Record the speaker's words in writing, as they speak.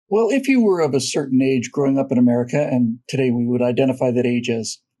Well, if you were of a certain age growing up in America, and today we would identify that age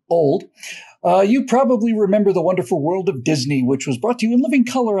as old, you probably remember The Wonderful World of Disney, which was brought to you in living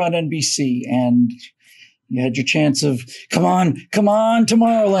color on NBC. And you had your chance of, come on,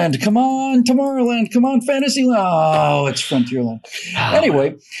 Tomorrowland, come on, Fantasyland. Oh, it's Frontierland.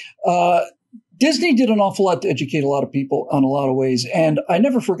 Anyway, Disney did an awful lot to educate a lot of people on a lot of ways. And I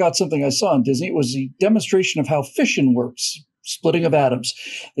never forgot something I saw on Disney. It was the demonstration of how fission works. Splitting of atoms.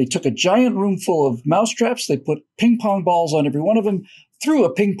 They took a giant room full of mousetraps. They put ping pong balls on every one of them, threw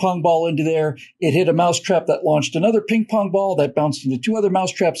a ping pong ball into there. It hit a mousetrap that launched another ping pong ball that bounced into two other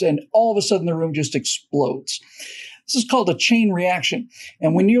mousetraps, and all of a sudden the room just explodes. This is called a chain reaction,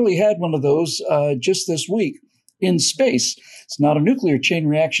 and we nearly had one of those just this week in space. It's not a nuclear chain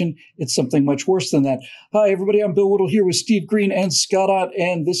reaction. It's something much worse than that. Hi, everybody. I'm Bill Whittle here with Steve Green and Scott Ott,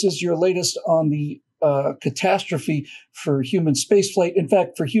 and this is your latest on the catastrophe for human spaceflight. In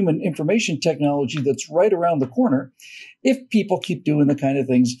fact, for human information technology that's right around the corner, if people keep doing the kind of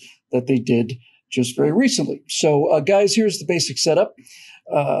things that they did just very recently. So, guys, here's the basic setup.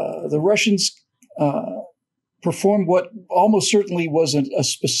 The Russians performed what almost certainly was a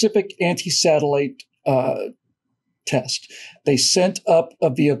specific anti-satellite test. They sent up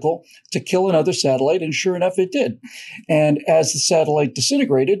a vehicle to kill another satellite, and sure enough, it did. And as the satellite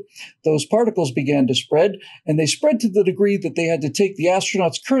disintegrated, those particles began to spread, and they spread to the degree that they had to take the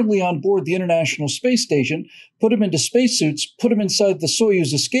astronauts currently on board the International Space Station, put them into spacesuits, put them inside the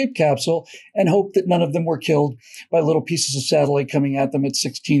Soyuz escape capsule, and hope that none of them were killed by little pieces of satellite coming at them at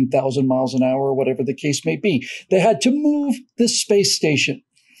 16,000 miles an hour, or whatever the case may be. They had to move the space station.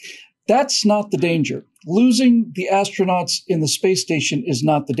 That's not the danger. Losing the astronauts in the space station is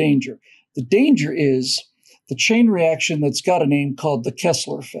not the danger. The danger is the chain reaction that's got a name called the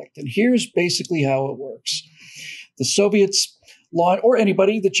Kessler Effect. And here's basically how it works. The Soviets launch, or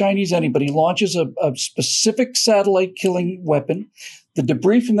anybody, the Chinese, anybody, launches a specific satellite-killing weapon. The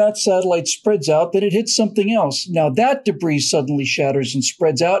debris from that satellite spreads out, then it hits something else. Now that debris suddenly shatters and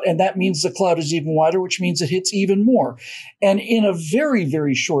spreads out, and that means the cloud is even wider, which means it hits even more. And in a very,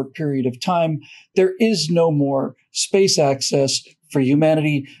 very short period of time, there is no more space access for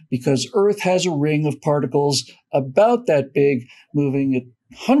humanity because Earth has a ring of particles about that big, moving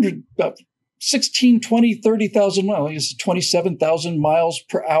at 16, 20, 30,000 miles, I guess 27,000 miles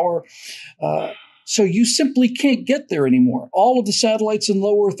per hour. So you simply can't get there anymore. All of the satellites in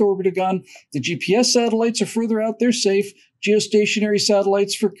low Earth orbit are gone. The GPS satellites are further out. They're safe. Geostationary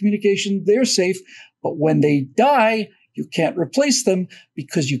satellites for communication, they're safe. But when they die, you can't replace them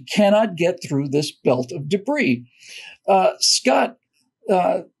because you cannot get through this belt of debris. Scott,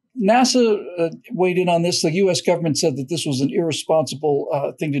 NASA weighed in on this. The U.S. government said that this was an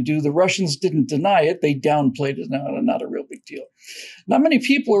irresponsible thing to do. The Russians didn't deny it. They downplayed it. Not a real big deal. Not many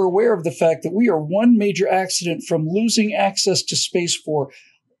people are aware of the fact that we are one major accident from losing access to space for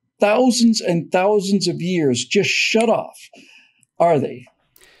thousands and thousands of years, just shut off. Are they?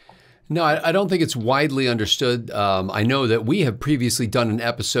 No, I don't think it's widely understood. I know that we have previously done an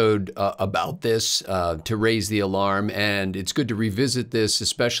episode about this to raise the alarm, and it's good to revisit this,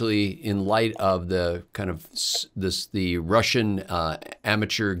 especially in light of the kind of the Russian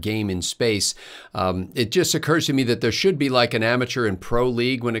amateur game in space. It just occurs to me that there should be like an amateur and pro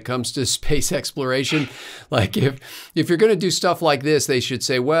league when it comes to space exploration. Like if you're going to do stuff like this, they should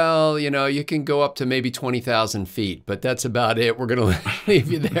say, well, you know, you can go up to maybe 20,000 feet, but that's about it. We're going to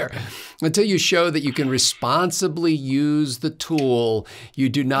leave you there. Until you show that you can responsibly use the tool, you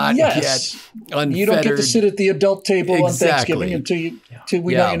do not get unfettered. You don't get to sit at the adult table on Thanksgiving until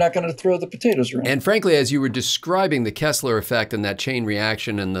we know you're not going to throw the potatoes around. And frankly, as you were describing the Kessler effect and that chain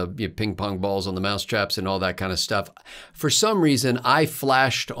reaction and the ping pong balls on the mousetraps and all that kind of stuff, for some reason, I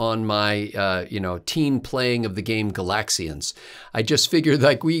flashed on my teen playing of the game Galaxians. I just figured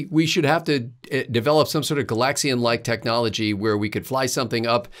like we should have to develop some sort of Galaxian-like technology where we could fly something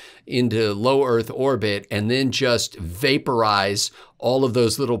up into low Earth orbit and then just vaporize all of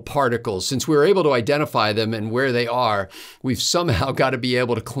those little particles. Since we're able to identify them and where they are, we've somehow got to be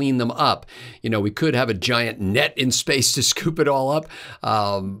able to clean them up. You know, we could have a giant net in space to scoop it all up,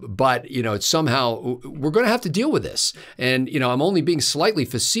 but you know, somehow we're going to have to deal with this. And you know, I'm only being slightly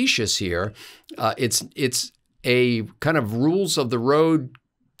facetious here. It's a kind of rules of the road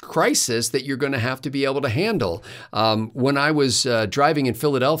crisis that you're going to have to be able to handle. When I was driving in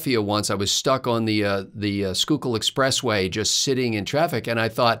Philadelphia once, I was stuck on the Schuylkill Expressway, just sitting in traffic, and I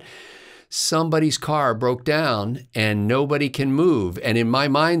thought, somebody's car broke down and nobody can move. And in my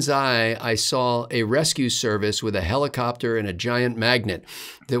mind's eye, I saw a rescue service with a helicopter and a giant magnet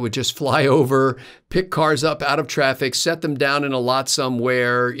that would just fly over, pick cars up out of traffic, set them down in a lot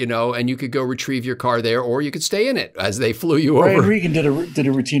somewhere, and you could go retrieve your car there, or you could stay in it as they flew you over. Brian Regan did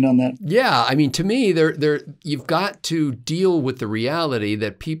a routine on that. Yeah, I mean, to me, you've got to deal with the reality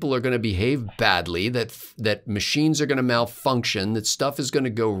that people are going to behave badly, that machines are going to malfunction, that stuff is going to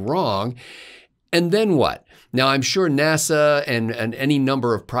go wrong. And then what? Now, I'm sure NASA and any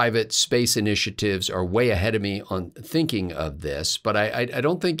number of private space initiatives are way ahead of me on thinking of this, but I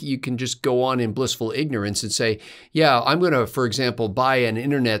don't think you can just go on in blissful ignorance and say, yeah, I'm going to, for example, buy an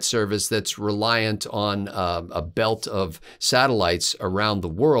internet service that's reliant on a belt of satellites around the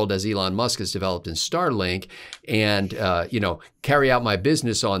world, as Elon Musk has developed in Starlink, and carry out my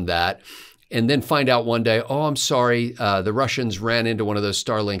business on that. And then find out one day, oh, I'm sorry, the Russians ran into one of those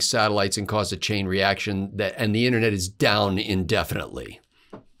Starlink satellites and caused a chain reaction, and the internet is down indefinitely.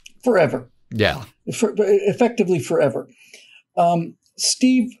 Forever. Yeah. Effectively forever.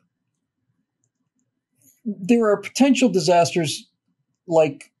 Steve, there are potential disasters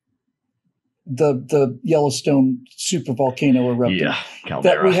like the Yellowstone supervolcano erupting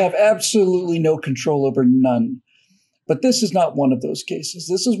that we have absolutely no control over, none. But this is not one of those cases.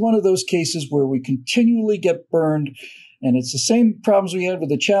 This is one of those cases where we continually get burned, and it's the same problems we had with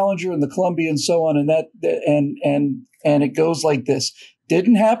the Challenger and the Columbia and so on. And it goes like this: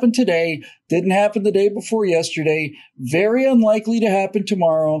 didn't happen today, didn't happen the day before yesterday, very unlikely to happen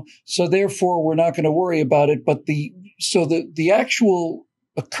tomorrow. So therefore, we're not going to worry about it. But the actual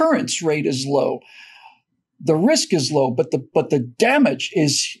occurrence rate is low, the risk is low, but the damage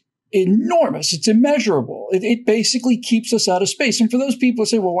is enormous. It's immeasurable. It basically keeps us out of space. And for those people who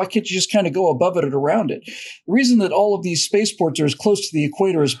say, well, why can't you just kind of go above it and around it? The reason that all of these spaceports are as close to the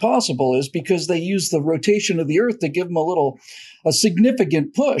equator as possible is because they use the rotation of the Earth to give them a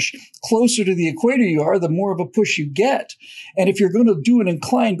significant push. Closer to the equator you are, the more of a push you get. And if you're going to do an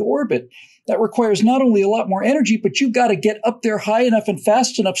inclined orbit, that requires not only a lot more energy, but you've got to get up there high enough and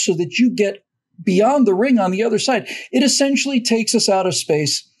fast enough so that you get beyond the ring on the other side. It essentially takes us out of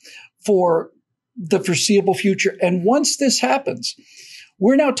space for the foreseeable future. And once this happens,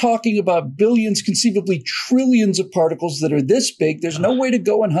 we're now talking about billions, conceivably trillions of particles that are this big. There's no way to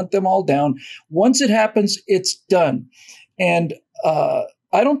go and hunt them all down. Once it happens, it's done. And I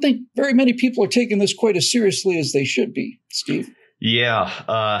don't think very many people are taking this quite as seriously as they should be, Steve.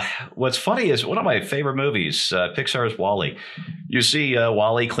 Yeah. What's funny is one of my favorite movies, Pixar's WALL-E. You see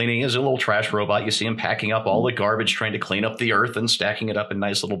WALL-E cleaning his little trash robot. You see him packing up all the garbage, trying to clean up the earth and stacking it up in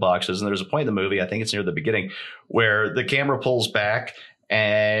nice little boxes. And there's a point in the movie, I think it's near the beginning, where the camera pulls back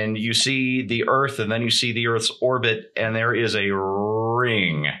and you see the earth, and then you see the earth's orbit, and there is a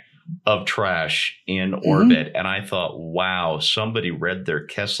ring of trash in orbit. And I thought, wow, somebody read their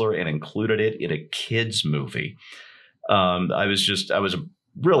Kessler and included it in a kid's movie. I was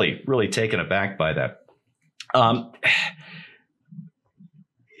really, really taken aback by that.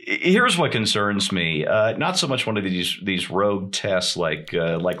 Here's what concerns me. Not so much one of these rogue tests like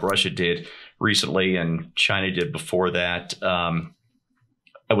Russia did recently and China did before that.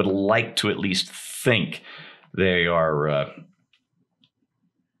 I would like to at least think they are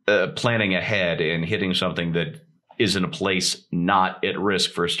planning ahead and hitting something that is in a place not at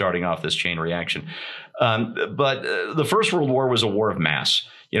risk for starting off this chain reaction. But the First World War was a war of mass.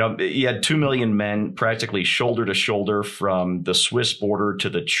 You had 2 million men practically shoulder to shoulder from the Swiss border to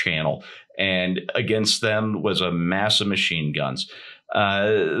the Channel. And against them was a mass of machine guns.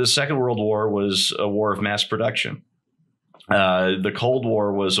 The Second World War was a war of mass production. The Cold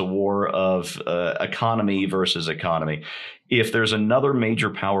War was a war of economy versus economy. If there's another major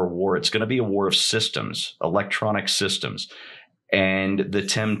power war, it's going to be a war of systems, electronic systems. And the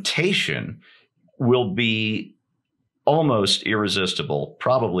temptation will be almost irresistible,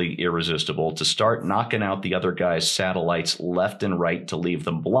 probably irresistible, to start knocking out the other guy's satellites left and right to leave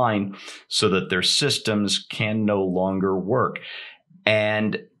them blind so that their systems can no longer work.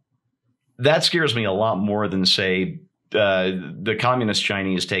 And that scares me a lot more than, say, the communist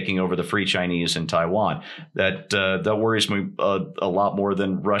Chinese taking over the free Chinese in Taiwan. That worries me a lot more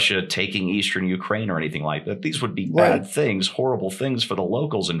than Russia taking eastern Ukraine or anything like that. These would be bad things, horrible things for the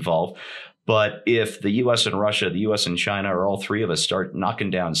locals involved. But if the U.S. and Russia, the U.S. and China, or all three of us start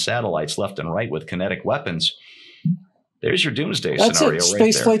knocking down satellites left and right with kinetic weapons, there's your doomsday scenario right there.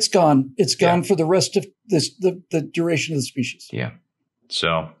 Space flight's gone. It's gone for the rest of the duration of the species. Yeah.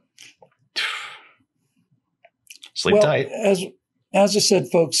 So sleep tight. As I said,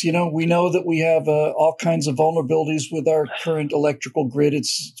 folks, we know that we have all kinds of vulnerabilities with our current electrical grid.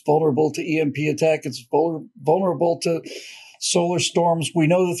 It's vulnerable to EMP attack. It's vulnerable to solar storms. We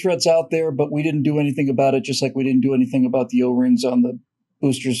know the threat's out there, but we didn't do anything about it, just like we didn't do anything about the O-rings on the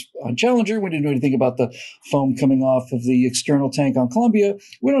boosters on Challenger. We didn't do anything about the foam coming off of the external tank on Columbia.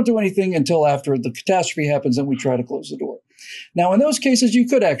 We don't do anything until after the catastrophe happens, and we try to close the door. Now, in those cases, you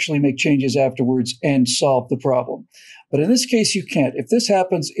could actually make changes afterwards and solve the problem. But in this case, you can't. If this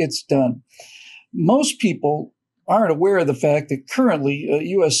happens, it's done. Most people aren't aware of the fact that currently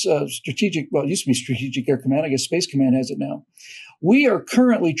U.S. Strategic, well, it used to be Strategic Air Command, I guess Space Command has it now. We are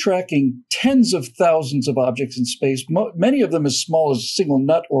currently tracking tens of thousands of objects in space, many of them as small as a single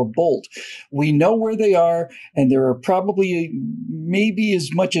nut or bolt. We know where they are, and there are probably maybe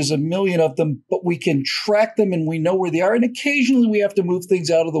as much as 1 million of them, but we can track them and we know where they are. And occasionally we have to move things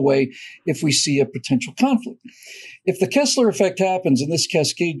out of the way if we see a potential conflict. If the Kessler effect happens and this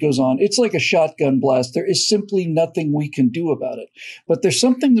cascade goes on, it's like a shotgun blast. There is simply nothing we can do about it. But there's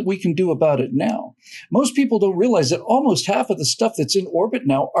something that we can do about it now. Most people don't realize that almost half of the stuff that's in orbit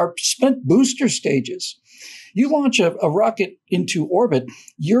now are spent booster stages. You launch a rocket into orbit,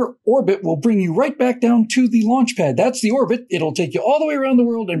 your orbit will bring you right back down to the launch pad. That's the orbit. It'll take you all the way around the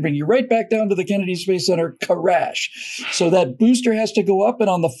world and bring you right back down to the Kennedy Space Center. Crash. So that booster has to go up, and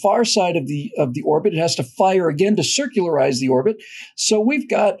on the far side of the orbit, it has to fire again to circularize the orbit. So we've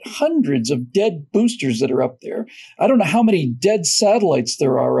got hundreds of dead boosters that are up there. I don't know how many dead satellites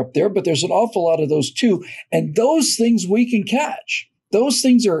there are up there, but there's an awful lot of those too. And those things we can catch. Those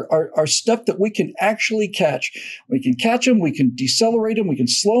things are stuff that we can actually catch. We can catch them, we can decelerate them, we can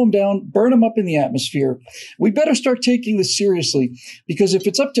slow them down, burn them up in the atmosphere. We better start taking this seriously, because if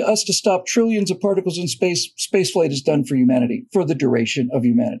it's up to us to stop trillions of particles in space, spaceflight is done for humanity, for the duration of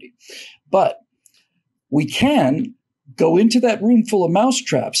humanity. But we can go into that room full of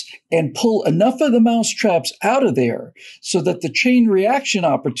mousetraps and pull enough of the mousetraps out of there so that the chain reaction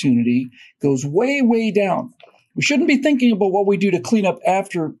opportunity goes way, way down. We shouldn't be thinking about what we do to clean up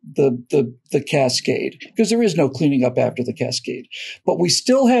after the cascade, because there is no cleaning up after the cascade. But we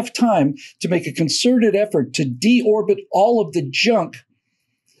still have time to make a concerted effort to deorbit all of the junk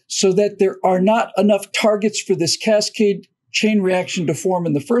so that there are not enough targets for this cascade chain reaction to form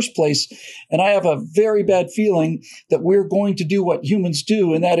in the first place. And I have a very bad feeling that we're going to do what humans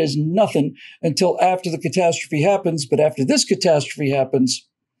do, and that is nothing until after the catastrophe happens. But after this catastrophe happens,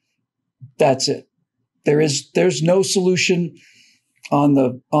 that's it. There's no solution on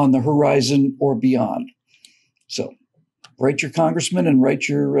the horizon or beyond. So write your congressman and write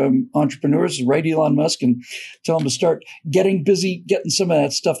your entrepreneurs, write Elon Musk and tell them to start getting busy, getting some of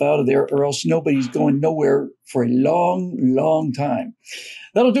that stuff out of there, or else nobody's going nowhere for a long, long time.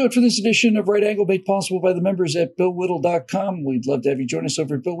 That'll do it for this edition of Right Angle, made possible by the members at BillWhittle.com. We'd love to have you join us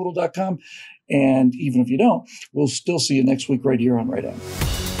over at BillWhittle.com. And even if you don't, we'll still see you next week right here on Right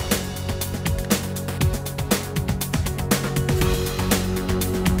Angle.